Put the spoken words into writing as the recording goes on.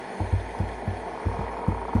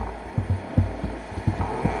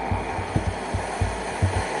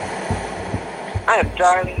I'm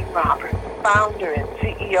Darlene Roberts, founder and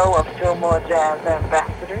CEO of Fillmore Jazz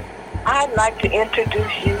Ambassadors. I'd like to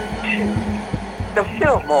introduce you to the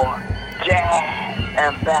Fillmore Jazz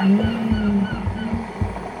Ambassadors.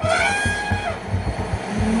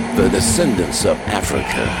 The descendants of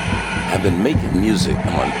Africa have been making music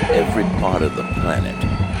on every part of the planet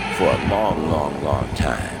for a long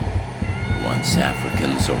time. Once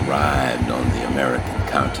Africans arrived on the American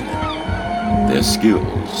continent, their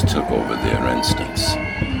skills took over their instincts.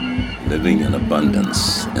 Living in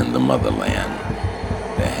abundance in the motherland,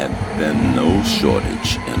 there had been no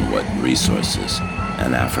shortage in what resources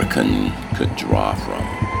an African could draw from.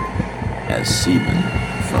 As seamen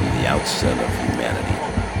from the outset of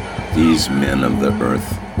humanity, these men of the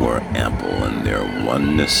earth were ample in their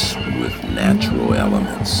oneness with natural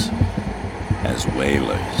elements. As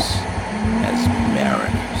whalers, as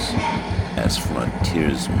mariners, as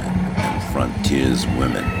frontiersmen and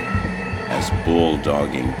frontierswomen, as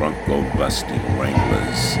bulldogging, bronco-busting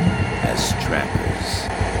wranglers, as trackers,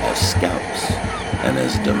 as scouts, and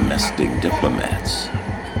as domestic diplomats.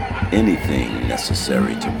 Anything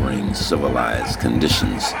necessary to bring civilized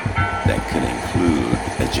conditions that could include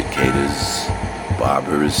educators,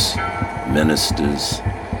 barbers, ministers,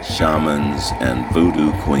 shamans, and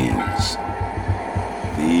voodoo queens.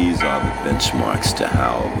 These are the benchmarks to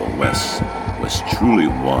how the West was truly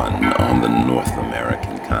one on the North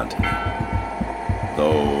American continent.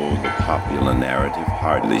 Though the popular narrative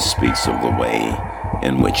hardly speaks of the way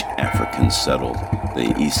in which Africans settled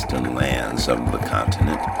the eastern lands of the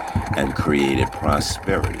continent and created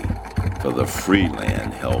prosperity for the free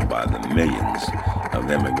land held by the millions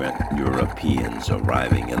of immigrant Europeans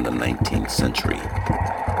arriving in the 19th century.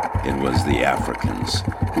 It was the Africans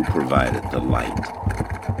who provided the light,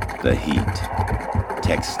 the heat,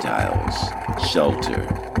 textiles, shelter,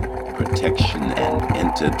 protection, and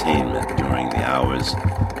entertainment during the hours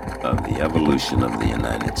of the evolution of the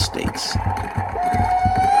United States.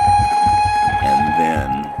 And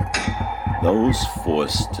then, those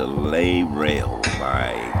forced to lay rail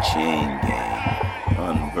by chain gang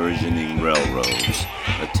on burgeoning railroads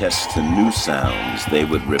attest to new sounds they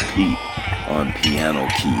would repeat on piano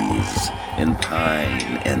keys in pine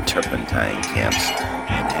and turpentine camps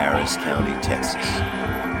in Harris County, Texas,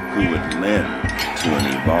 who would lend to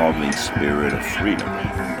an evolving spirit of freedom,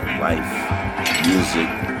 life, music,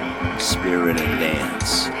 spirit, and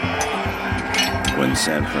dance. When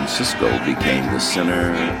San Francisco became the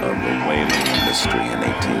center of the whaling industry in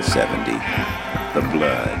 1870, the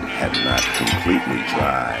blood had not completely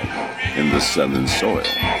dried in the southern soil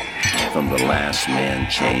from the last man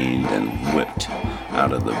chained and whipped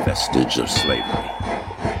out of the vestige of slavery.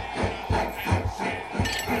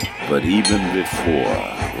 But even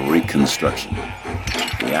before Reconstruction,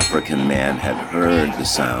 the African man had heard the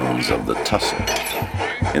sounds of the tussle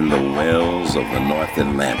in the wells of the North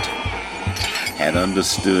Atlantic, had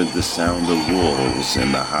understood the sound of wolves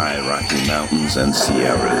in the high Rocky Mountains and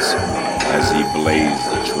Sierras as he blazed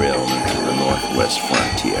the trail into the northwest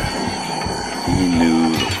frontier. He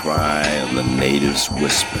knew the cry of the natives'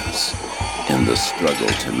 whispers in the struggle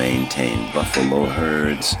to maintain buffalo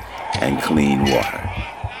herds and clean water.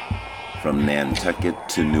 From Nantucket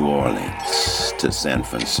to New Orleans to San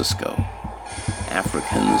Francisco,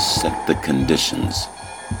 Africans set the conditions.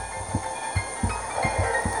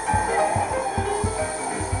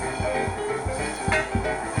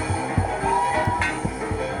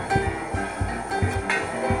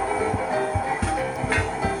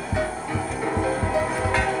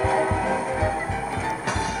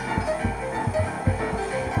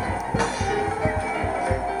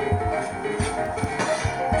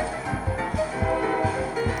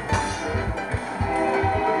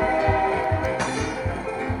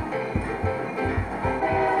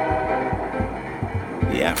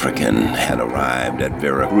 The African had arrived at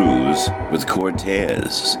Veracruz with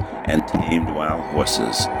Cortez and tamed wild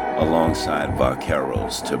horses alongside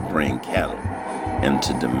vaqueros to bring cattle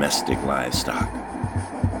into domestic livestock.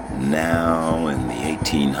 Now, in the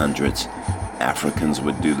 1800s, Africans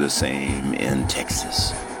would do the same in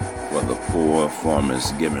Texas, for the poor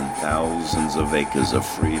farmers given thousands of acres of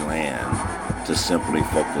free land to simply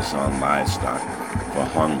focus on livestock for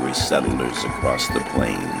hungry settlers across the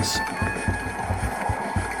plains.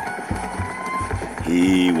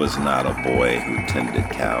 He was not a boy who tended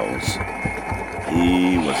cows.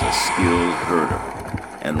 He was a skilled herder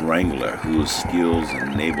and wrangler whose skills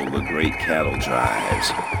enabled the great cattle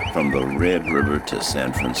drives from the Red River to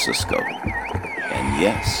San Francisco. And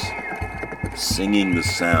yes, singing the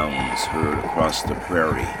sounds heard across the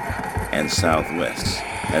prairie and Southwest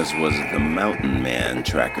as was the Mountain Man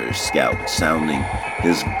Tracker Scout sounding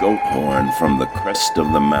his goat horn from the crest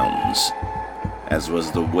of the mountains, as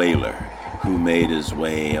was the whaler who made his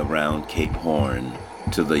way around Cape Horn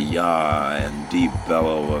to the yaw and deep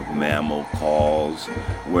bellow of mammal calls,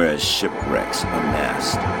 where shipwrecks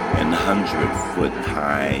amassed in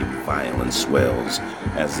 100-foot-high violent swells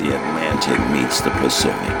as the Atlantic meets the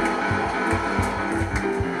Pacific.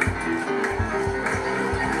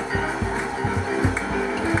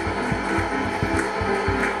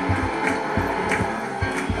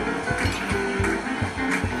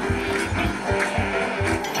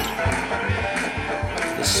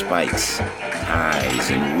 The spikes,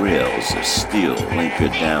 ties, and rails of steel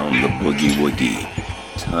lingered down the boogie-woogie.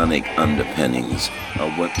 Tonic underpinnings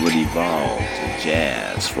of what would evolve to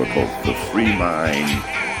jazz for both the free mind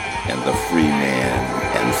and the free man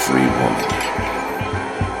and free woman.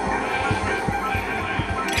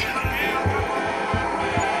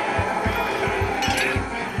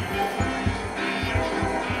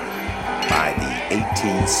 By the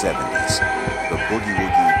 1870s, the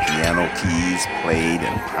boogie-woogie piano keys played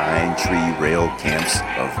in pine tree rail camps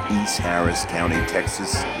of East Harris County,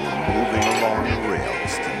 Texas, were moving along the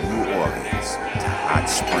rails to New Orleans, to Hot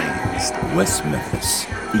Springs, West Memphis,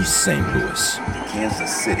 East St. Louis, to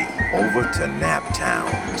Kansas City, over to Naptown,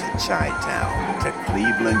 to Chi-Town, to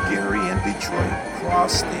Cleveland, Gary, and Detroit,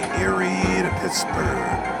 across the Erie to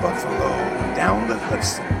Pittsburgh, Buffalo, down the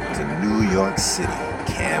Hudson to New York City,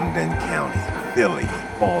 Camden County, Philly,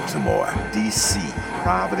 Baltimore, D.C.,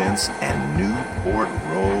 Providence, and Newport,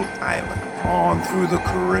 Rhode Island, on through the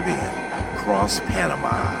Caribbean, across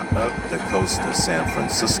Panama, up the coast of San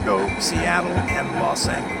Francisco, Seattle, and Los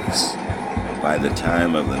Angeles. By the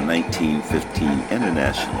time of the 1915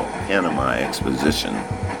 International Panama Exposition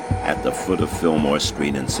at the foot of Fillmore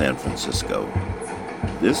Street in San Francisco,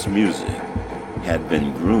 this music had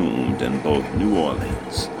been groomed in both New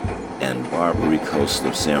Orleans and Barbary Coast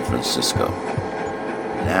of San Francisco.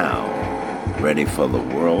 Now, ready for the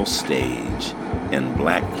world stage in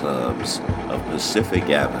black clubs of Pacific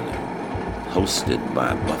Avenue, hosted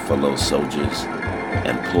by Buffalo Soldiers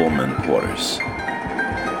and Pullman Porters.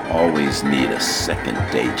 Always need a second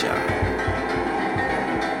day job.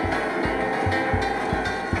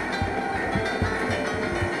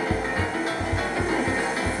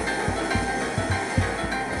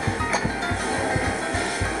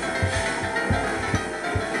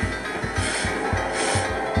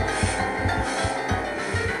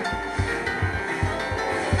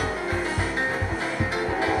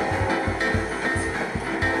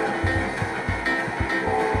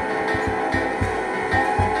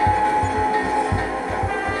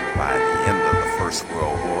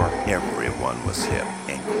 Everyone was hip,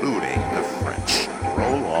 including the French.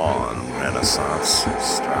 Roll on, Renaissance,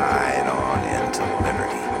 stride on into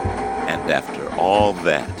liberty. And after all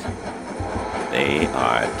that, they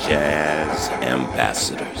are jazz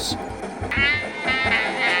ambassadors.